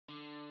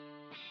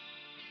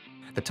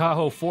The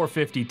Tahoe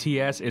 450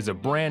 TS is a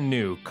brand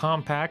new,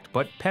 compact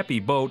but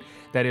peppy boat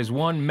that is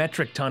 1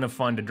 metric ton of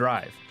fun to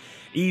drive.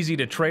 Easy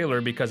to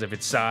trailer because of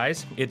its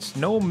size, it's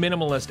no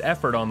minimalist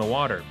effort on the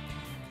water,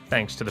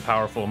 thanks to the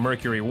powerful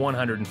Mercury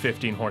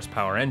 115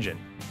 horsepower engine.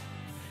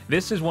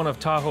 This is one of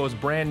Tahoe's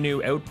brand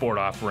new outboard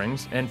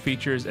offerings and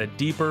features a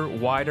deeper,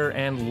 wider,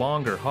 and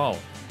longer hull.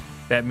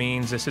 That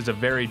means this is a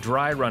very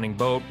dry-running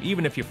boat,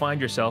 even if you find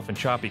yourself in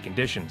choppy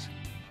conditions.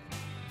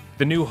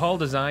 The new hull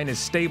design is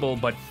stable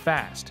but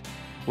fast.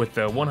 With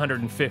the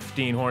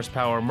 115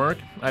 horsepower Merc,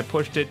 I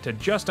pushed it to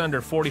just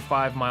under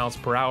 45 miles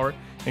per hour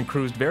and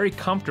cruised very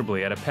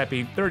comfortably at a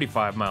peppy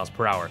 35 miles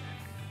per hour,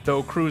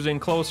 though cruising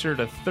closer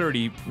to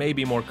 30 may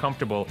be more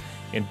comfortable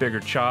in bigger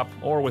chop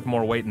or with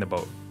more weight in the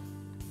boat.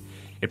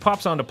 It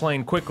pops onto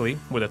plane quickly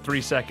with a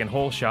 3-second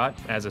hole shot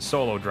as a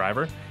solo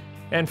driver,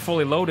 and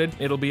fully loaded,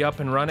 it'll be up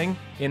and running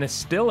in a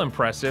still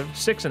impressive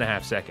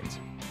 6.5 seconds.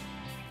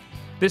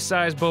 This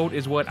size boat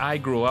is what I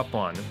grew up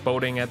on,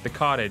 boating at the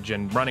cottage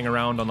and running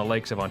around on the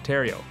lakes of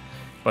Ontario.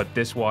 But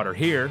this water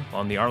here,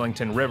 on the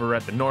Arlington River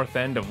at the north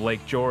end of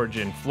Lake George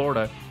in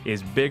Florida,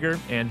 is bigger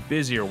and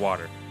busier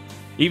water.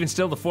 Even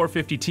still, the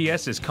 450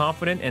 TS is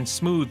confident and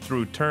smooth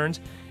through turns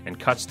and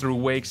cuts through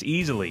wakes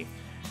easily,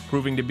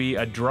 proving to be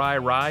a dry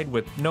ride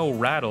with no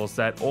rattles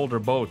that older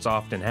boats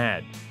often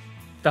had.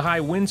 The high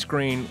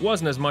windscreen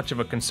wasn't as much of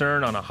a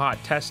concern on a hot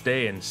test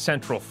day in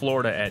central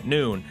Florida at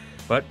noon,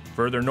 but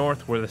further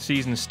north where the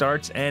season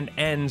starts and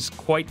ends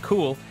quite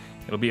cool,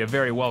 it'll be a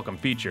very welcome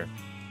feature.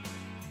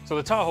 So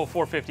the Tahoe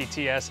 450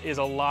 TS is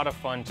a lot of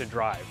fun to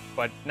drive,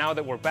 but now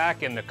that we're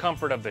back in the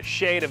comfort of the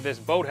shade of this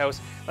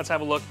boathouse, let's have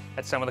a look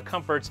at some of the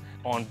comforts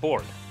on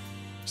board.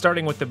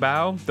 Starting with the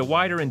bow, the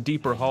wider and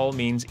deeper hull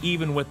means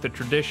even with the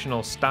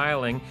traditional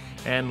styling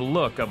and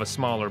look of a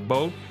smaller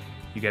boat,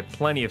 you get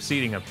plenty of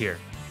seating up here.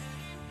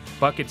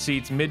 Bucket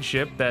seats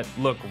midship that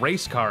look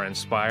race car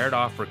inspired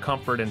offer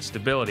comfort and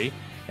stability,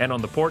 and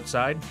on the port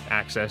side,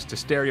 access to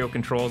stereo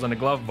controls and a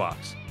glove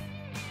box,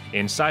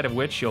 inside of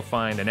which you'll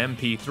find an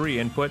MP3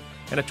 input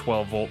and a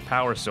 12-volt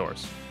power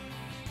source.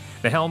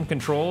 The helm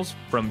controls,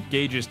 from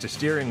gauges to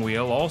steering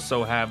wheel,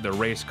 also have the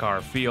race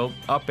car feel,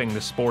 upping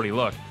the sporty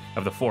look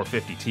of the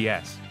 450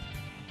 TS.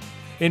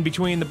 In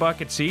between the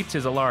bucket seats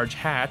is a large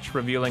hatch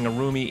revealing a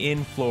roomy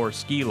in-floor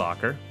ski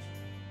locker.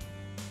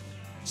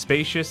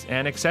 Spacious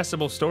and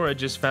accessible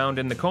storage is found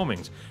in the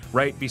coamings,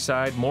 right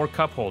beside more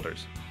cup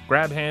holders.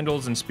 Grab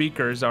handles and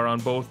speakers are on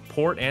both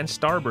port and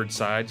starboard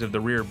sides of the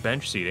rear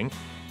bench seating,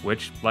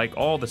 which, like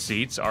all the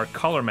seats, are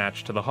color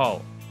matched to the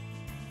hull.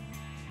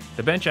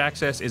 The bench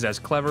access is as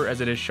clever as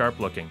it is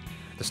sharp looking.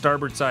 The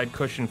starboard side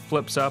cushion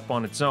flips up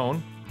on its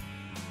own,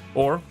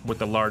 or with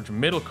the large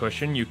middle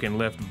cushion you can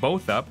lift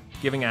both up,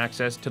 giving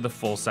access to the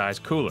full-size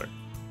cooler.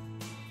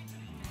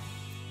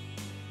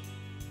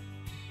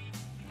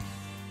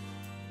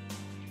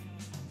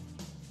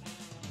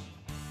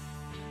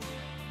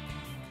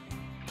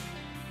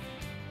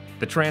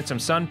 The transom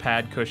sun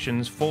pad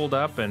cushions fold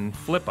up and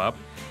flip up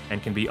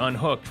and can be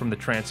unhooked from the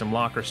transom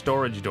locker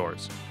storage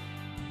doors.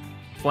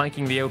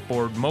 Flanking the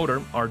outboard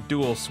motor are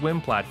dual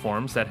swim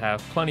platforms that have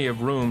plenty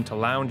of room to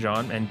lounge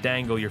on and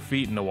dangle your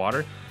feet in the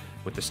water,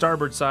 with the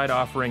starboard side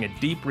offering a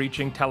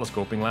deep-reaching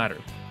telescoping ladder.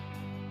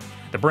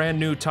 The brand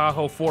new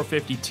Tahoe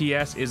 450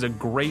 TS is a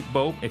great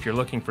boat if you're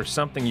looking for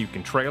something you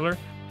can trailer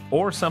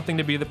or something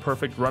to be the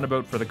perfect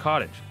runabout for the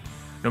cottage.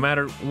 No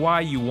matter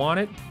why you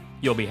want it,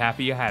 you'll be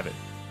happy you have it.